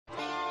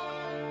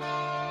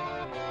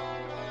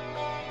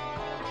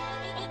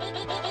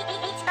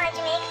It's my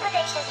Jamaican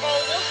Productions,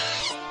 baby.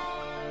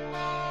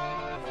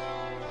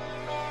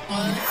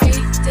 On the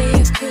 8th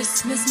day of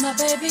Christmas, my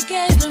baby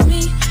gave to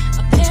me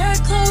a pair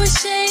of Chloe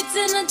shades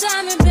and a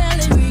diamond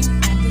belly ring.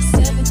 On the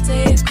 7th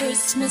day of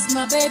Christmas,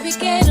 my baby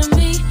gave to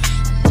me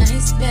a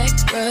nice back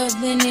rub,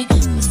 then he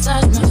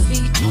massaged my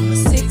feet. On the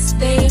 6th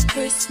day of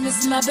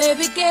Christmas, my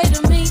baby gave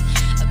to me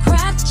a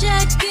crop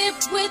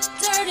jacket with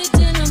dirty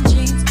denim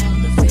jeans. On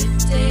the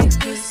 5th day of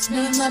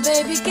Christmas, my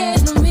baby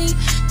gave to me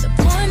the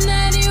poem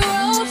that he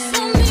wrote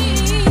for me.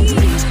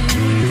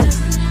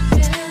 Doesn't it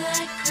feel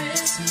like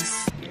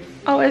Christmas?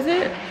 Oh, is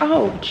it?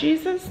 Oh,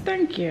 Jesus,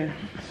 thank you.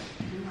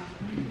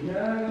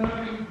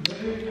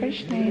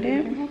 Appreciate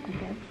it.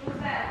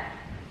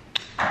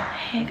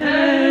 Hey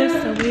guys,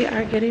 so we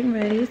are getting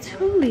ready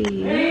to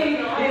leave.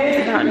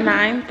 It's about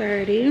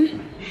 9:30.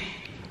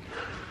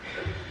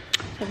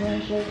 So we're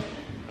just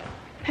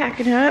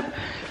packing up.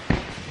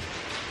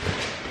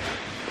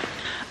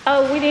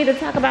 Oh, we need to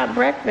talk about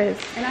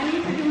breakfast. And I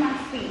need to do my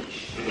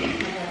speech.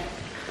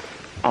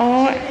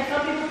 Oh, Can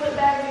some people put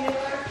that in your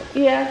work?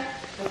 yeah.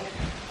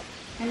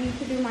 I need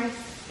to do my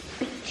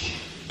speech.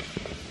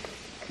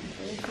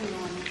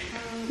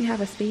 You have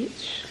a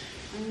speech?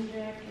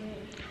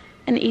 Unjacket.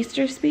 An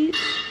Easter speech?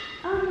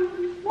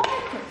 Why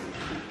Christmas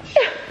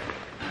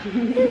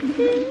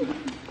speech?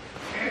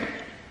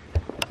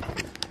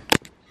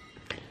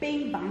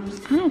 Bing bong.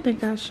 I don't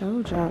think I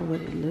showed y'all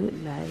what it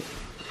looked like.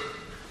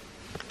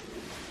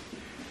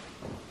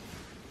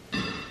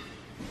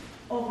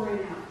 Over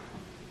and out.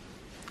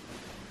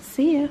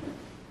 See ya.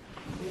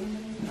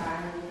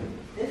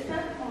 This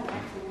stuff is on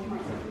actually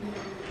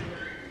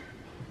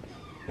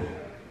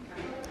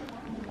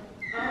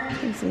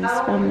This is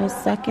from the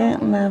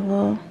second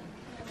level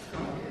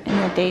in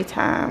the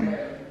daytime.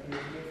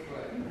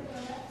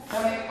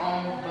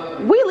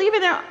 We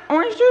leaving the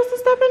orange juice and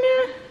stuff in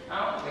there? I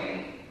don't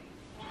think.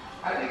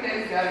 I think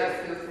they got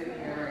it still sitting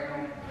here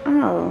right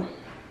now. Oh.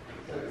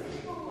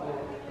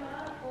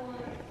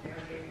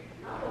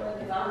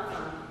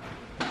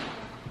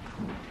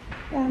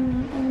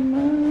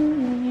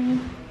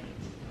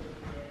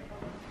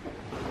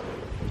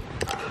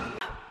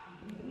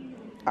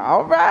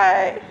 All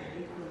right.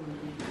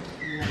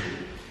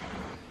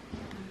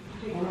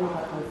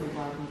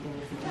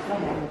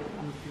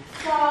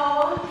 So,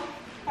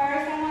 first I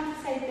want to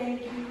say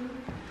thank you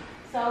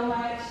so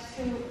much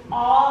to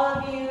all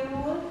of you,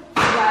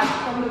 like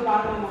from the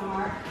bottom of my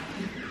heart.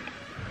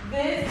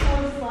 This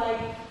was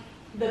like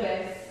the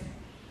best.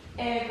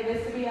 And for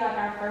this to be like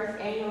our first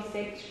annual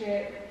state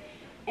trip,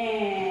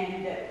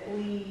 and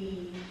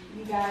you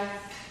guys,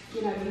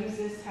 used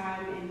this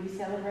time and you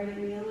celebrated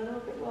me a little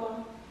bit.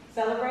 Well,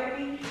 celebrated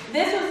me.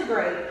 This was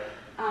great.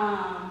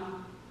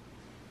 I'm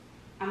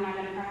not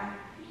gonna cry.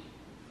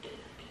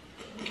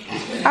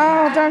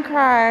 Oh, don't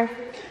cry.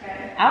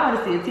 I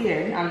want to see a tear.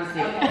 I'm just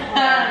kidding.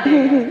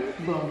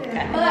 Boom.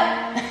 But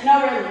no,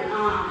 really.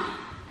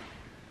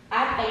 I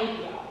thank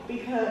y'all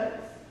because.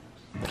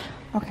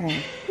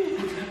 Okay.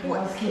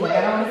 What's cute? I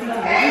don't want to see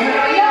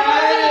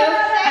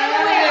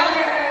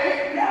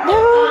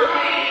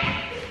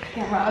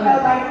No,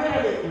 like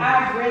literally, I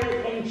really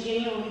and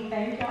genuinely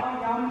thank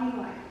y'all. Y'all mean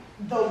like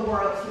the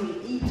world to me,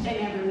 each and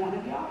every one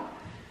of y'all.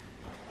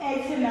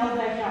 And to know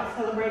that y'all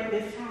celebrated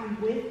this time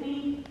with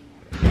me.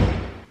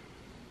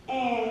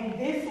 And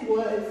this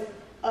was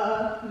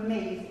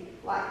amazing,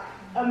 like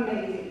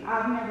amazing.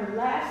 I've never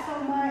laughed so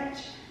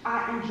much.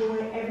 I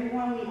enjoyed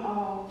everyone. We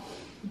all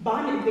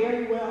bonded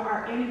very well.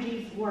 Our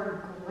energies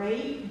were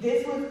great.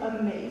 This was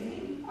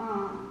amazing.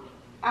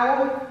 I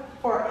will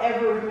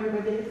forever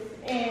remember this.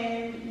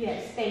 And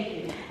yes, thank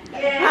you.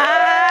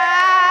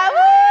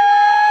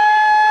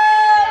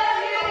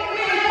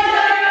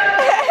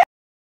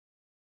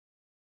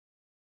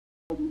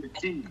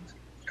 Cheese.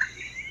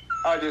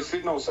 I was just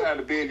sitting on the side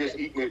of the bed just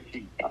eating that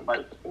cheese. I'm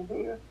like,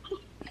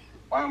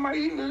 why am I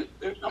eating it?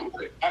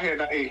 I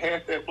had ate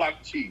half that block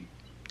of cheese.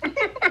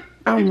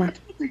 Oh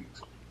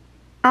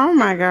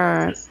my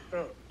God.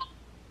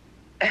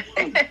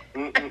 I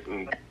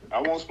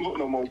won't smoke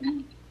no more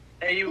weed.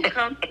 And you were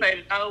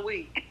constipated all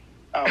week.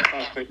 I was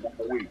constipated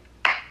all week.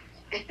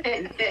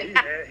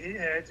 He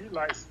had you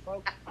like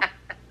smoking.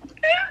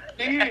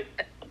 Yeah.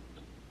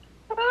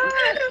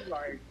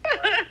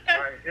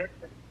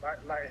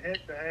 Like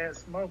Hector had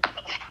smoking.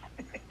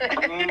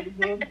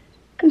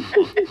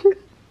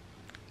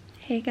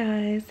 Hey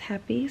guys,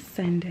 happy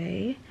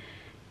Sunday.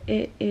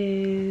 It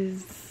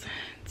is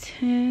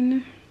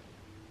 10.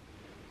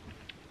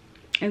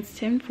 It's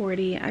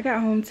 10:40. I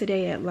got home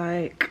today at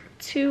like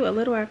 2, a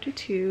little after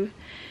 2.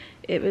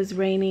 It was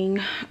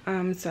raining,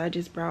 so I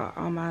just brought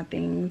all my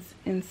things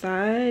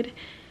inside.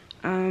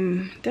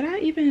 I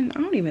don't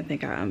even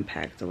think I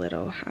unpacked a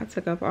little. I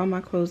took off all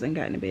my clothes and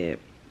got into bed.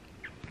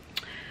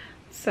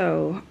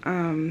 So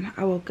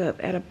I woke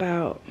up at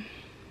about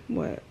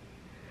what?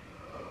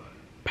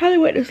 Probably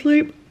went to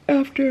sleep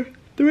after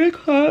 3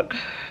 o'clock.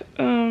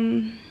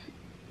 I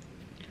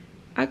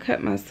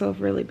cut myself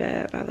really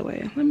bad, by the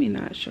way. Let me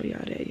not show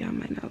y'all that. Y'all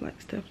might not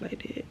like stuff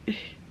like that.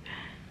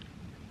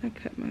 I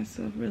cut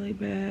myself really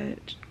bad.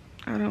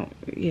 I'm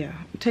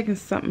taking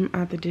something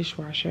out the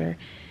dishwasher,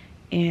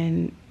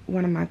 and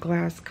one of my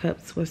glass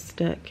cups was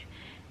stuck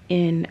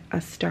in a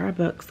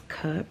Starbucks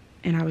cup,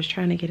 and I was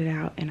trying to get it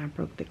out, and I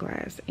broke the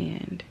glass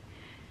and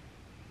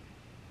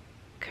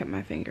cut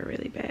my finger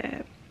really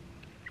bad.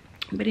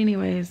 But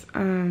anyways,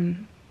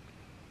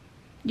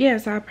 yeah,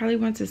 so I probably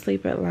went to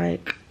sleep at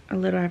like a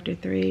little after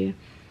 3.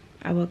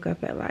 I woke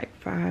up at like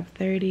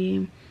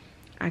 5:30.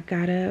 I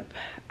got up,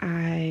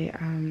 I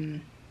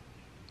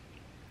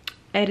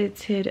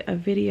edited a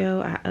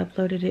video, I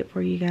uploaded it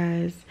for you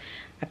guys,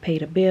 I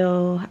paid a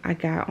bill, I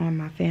got on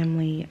my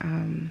family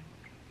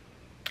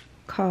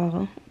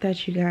call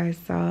that you guys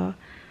saw.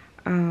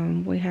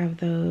 We have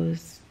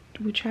those,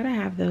 we try to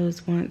have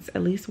those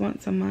at least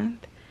once a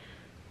month,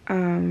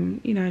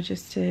 you know,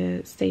 just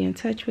to stay in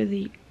touch with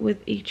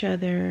each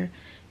other,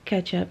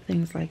 catch up,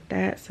 things like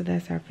that. So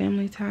that's our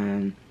family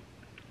time,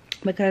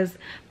 because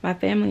my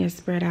family is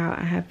spread out.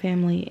 I have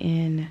family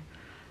in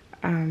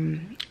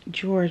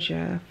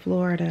Georgia,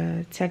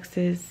 Florida,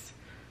 Texas,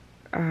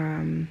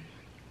 South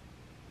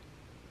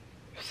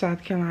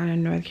Carolina,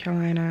 North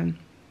Carolina.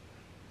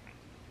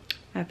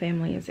 My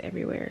family is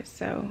everywhere,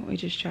 so we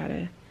just try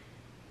to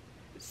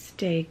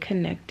stay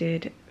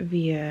connected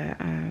via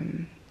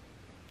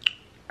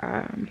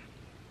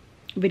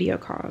video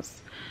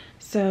calls.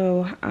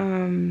 So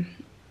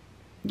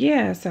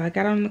yeah, so I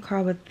got on the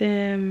call with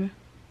them.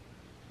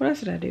 What else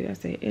did I do? I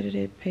said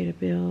edited, paid a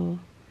bill,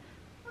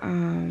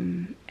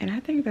 and I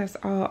think that's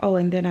all. Oh,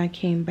 and then I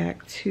came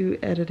back to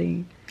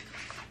editing.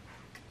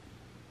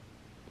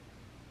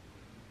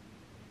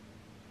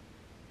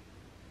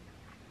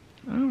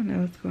 I don't know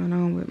what's going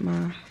on with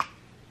my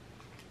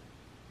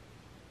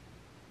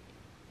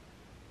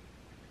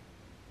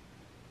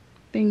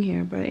thing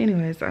here, but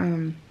anyways,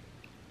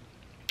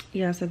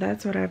 yeah, so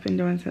that's what I've been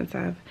doing since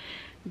I've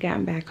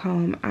gotten back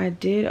home. I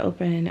did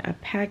open a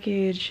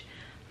package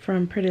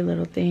from Pretty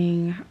Little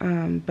Thing,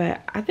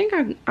 but I think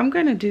I'm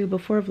gonna do,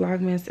 before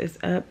Vlogmas is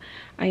up,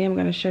 I am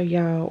gonna show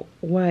y'all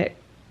what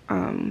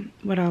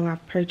all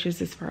I've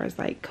purchased as far as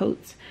like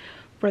coats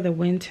for the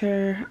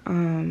winter.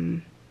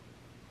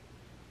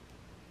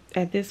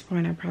 At this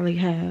point I probably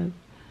have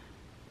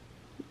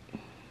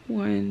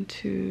 1,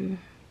 2,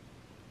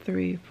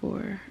 3,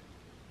 4,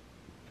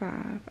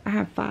 5. I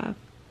have 5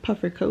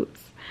 puffer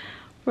coats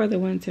for the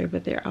winter,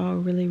 but they're all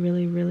really,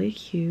 really, really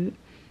cute.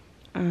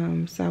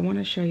 So I want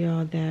to show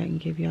y'all that and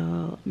give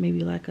y'all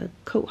maybe like a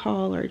coat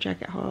haul or a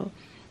jacket haul,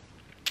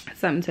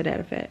 something to that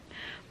effect.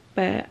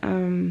 But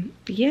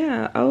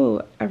yeah,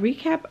 oh, a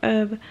recap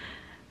of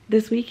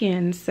this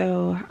weekend.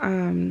 So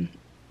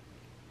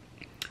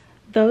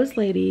those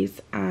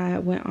ladies, I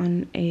went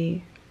on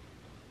a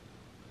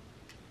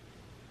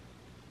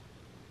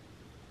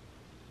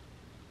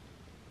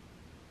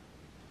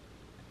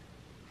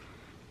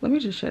let me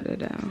just shut it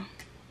down.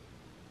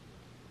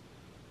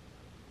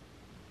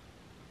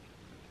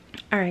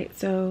 All right,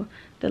 so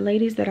the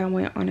ladies that I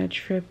went on a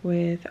trip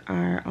with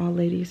are all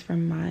ladies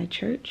from my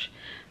church.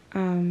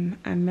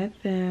 I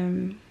met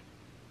them,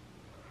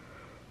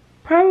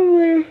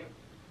 probably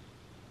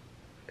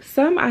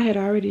some I had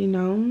already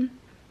known,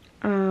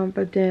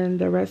 but then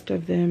the rest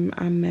of them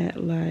I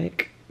met,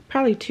 like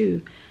probably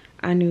 2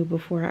 I knew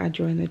before I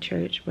joined the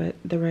church, but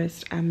the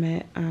rest I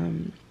met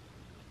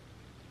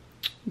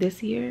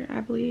this year,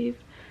 I believe.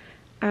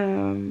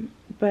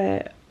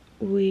 But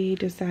we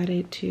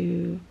decided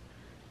to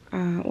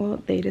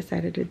well, they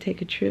decided to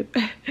take a trip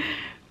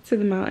to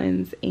the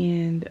mountains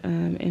and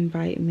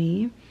invite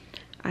me.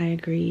 I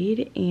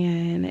agreed,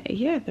 and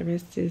yeah, the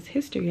rest is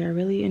history. I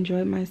really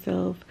enjoyed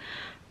myself.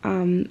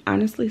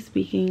 Honestly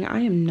speaking, I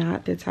am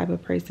not the type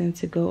of person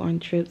to go on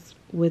trips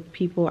with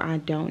people I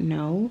don't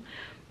know,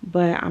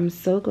 but I'm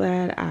so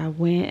glad I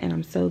went, and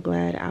I'm so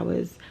glad I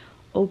was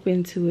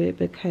open to it,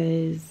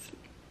 because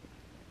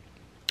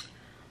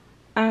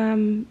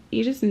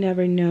you just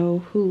never know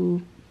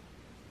who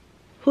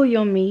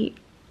you'll meet,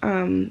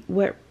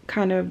 what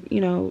kind of,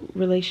 you know,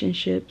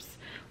 relationships,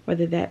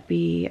 whether that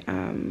be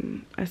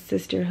a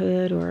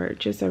sisterhood or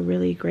just a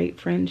really great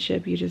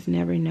friendship. You just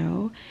never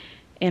know.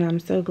 And I'm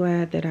so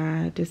glad that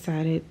I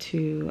decided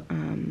to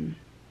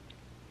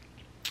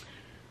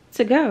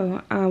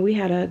go. We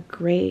had a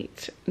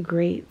great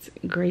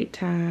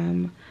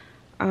time.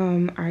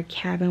 Our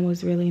cabin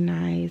was really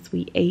nice.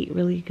 We ate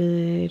really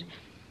good.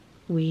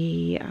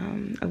 We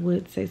I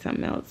would say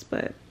something else,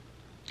 but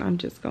I'm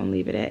just gonna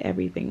leave it at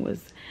everything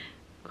was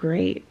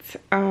great.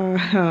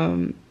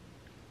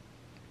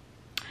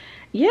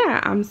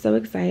 Yeah, I'm so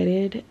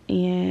excited,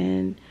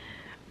 and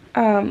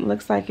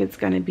looks like it's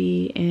gonna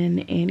be an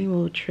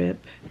annual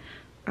trip.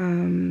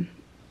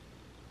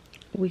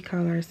 We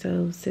call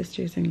ourselves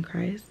Sisters in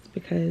Christ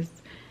because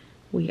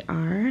we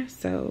are,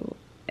 so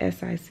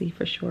SIC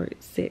for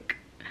short, sick.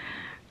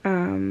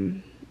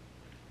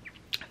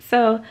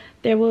 So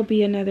there will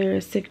be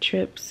another sick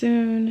trip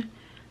soon.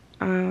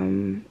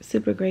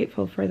 Super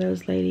grateful for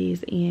those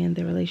ladies and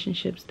the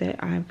relationships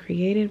that I've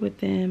created with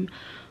them.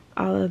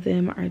 All of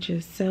them are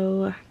just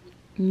so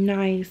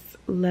nice,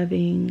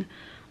 loving,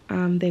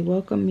 They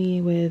welcomed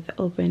me with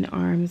open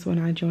arms when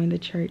I joined the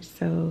church,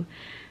 so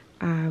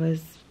I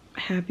was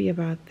happy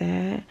about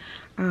that.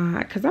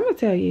 Because I'm going to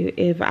tell you,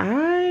 if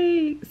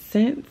I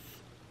sense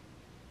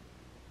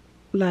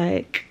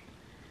like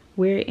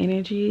weird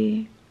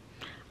energy,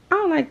 I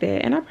don't like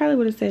that. And I probably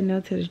would have said no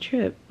to the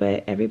trip,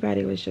 but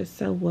everybody was just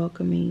so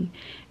welcoming,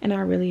 and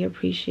I really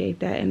appreciate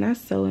that. And that's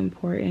so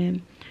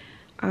important,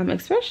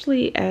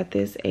 especially at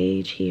this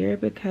age here,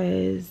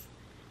 because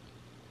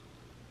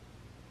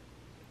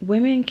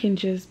women can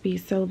just be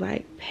so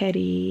like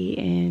petty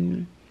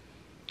and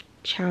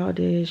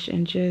childish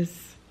and just,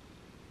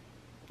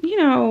 you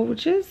know,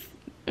 just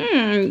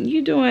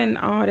you doing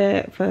all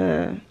that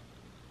for,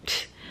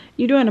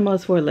 you doing the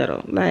most for a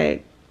little.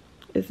 Like,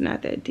 it's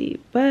not that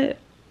deep. But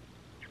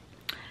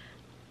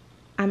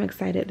I'm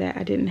excited that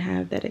I didn't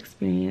have that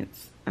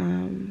experience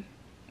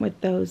with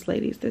those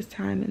ladies this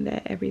time, and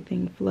that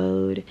everything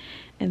flowed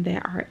and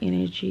that our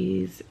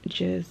energies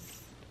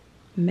just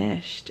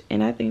meshed.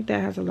 And I think that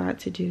has a lot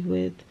to do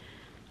with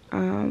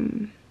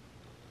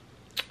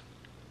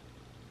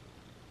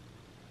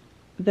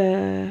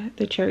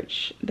the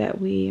church that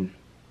we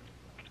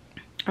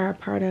are a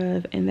part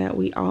of, and that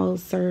we all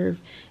serve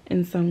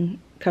in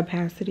some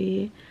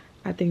capacity.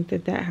 I think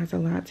that that has a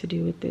lot to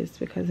do with this,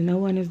 because no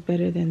one is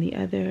better than the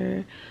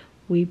other.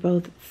 We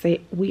both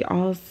say we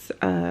all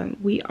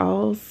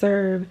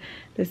serve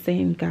the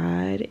same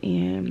God,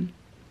 and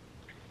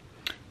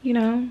you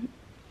know,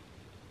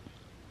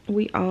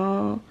 we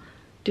all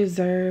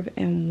deserve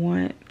and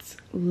want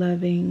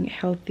loving,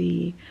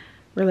 healthy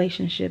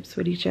relationships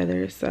with each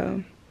other.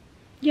 So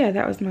yeah,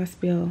 that was my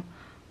spiel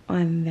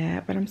on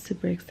that. But I'm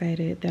super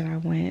excited that I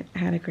went. I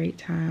had a great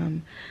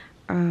time.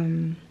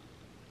 I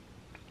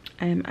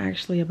am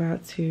actually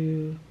about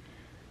to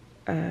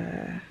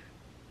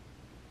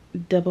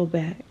double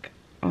back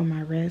on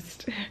my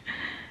rest.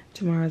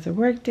 Tomorrow's a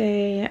work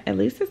day. At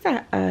least it's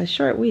a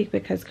short week,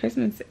 because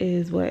Christmas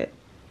is what,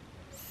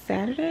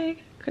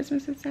 Saturday?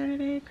 Christmas is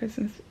Saturday.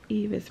 Christmas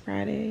Eve is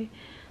Friday.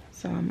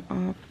 So I'm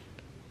off,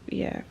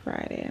 yeah,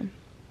 Friday.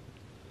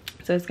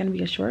 So it's going to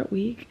be a short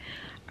week.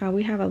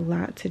 We have a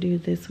lot to do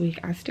this week.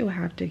 I still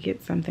have to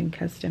get something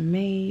custom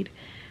made.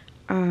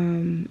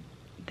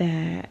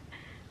 That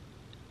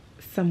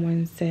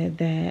someone said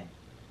that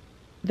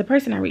the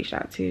person I reached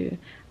out to,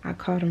 I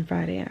called him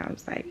Friday and I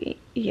was like,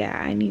 yeah,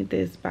 I need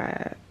this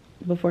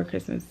before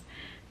Christmas.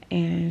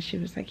 And she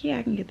was like, yeah,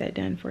 I can get that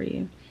done for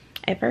you.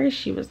 At first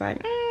she was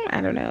like,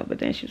 I don't know. But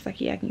then she was like,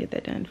 yeah, I can get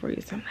that done for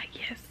you. So I'm like,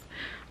 yes.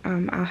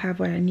 I'll have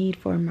what I need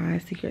for my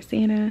Secret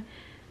Santa.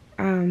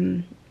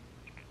 And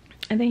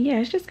then, yeah,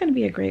 it's just going to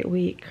be a great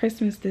week.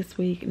 Christmas this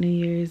week, New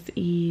Year's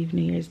Eve,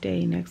 New Year's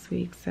Day next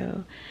week.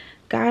 So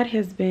God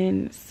has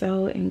been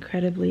so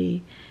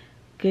incredibly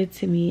good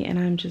to me, and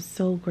I'm just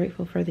so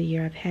grateful for the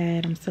year I've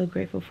had. I'm so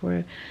grateful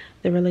for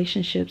the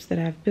relationships that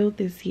I've built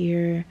this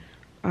year,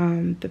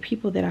 the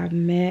people that I've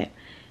met.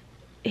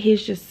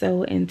 He's just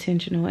so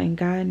intentional, and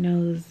God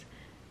knows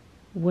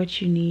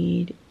what you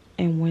need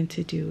and when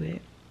to do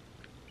it.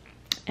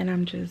 And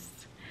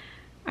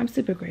I'm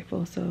super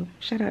grateful. So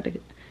shout out to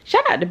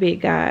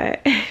Big God.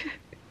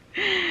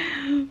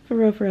 For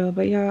real.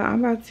 But y'all,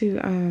 I'm about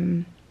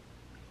to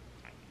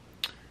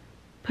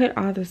put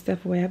all this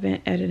stuff away. I've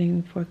been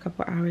editing for a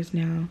couple hours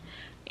now,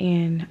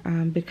 and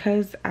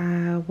because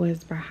I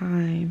was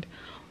behind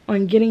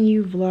on getting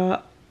you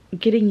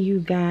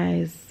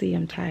guys, see,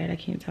 I'm tired, I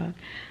can't talk.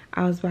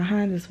 I was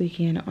behind this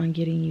weekend on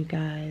getting you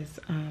guys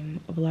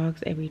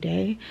vlogs every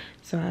day.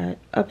 So I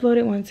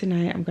uploaded one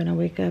tonight. I'm gonna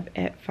wake up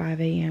at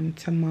 5 a.m.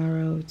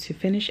 tomorrow to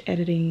finish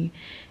editing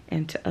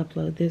and to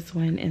upload this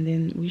one, and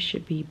then we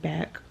should be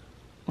back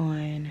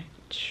on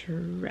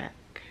track.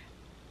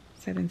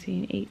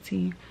 17,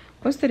 18.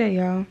 What's today,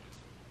 y'all?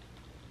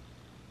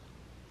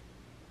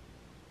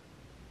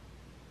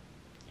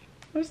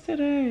 What's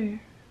today?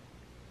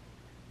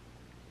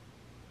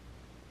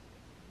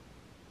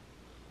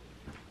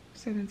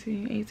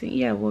 17, 18.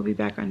 Yeah, we'll be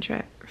back on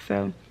track.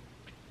 So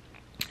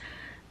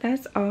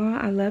that's all.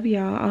 I love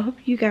y'all. I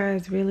hope you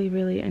guys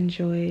really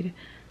enjoyed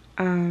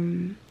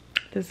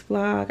this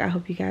vlog. I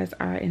hope you guys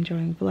are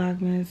enjoying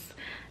Vlogmas.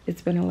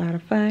 It's been a lot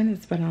of fun.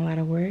 It's been a lot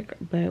of work,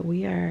 but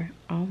we are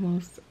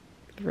almost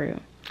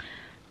through.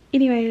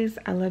 Anyways,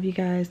 I love you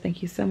guys.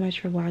 Thank you so much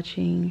for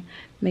watching.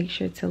 Make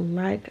sure to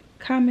like,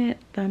 comment,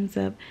 thumbs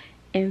up,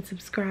 and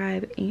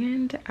subscribe.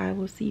 And I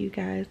will see you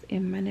guys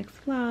in my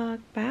next vlog.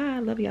 Bye.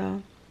 Love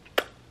y'all.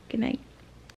 Good night.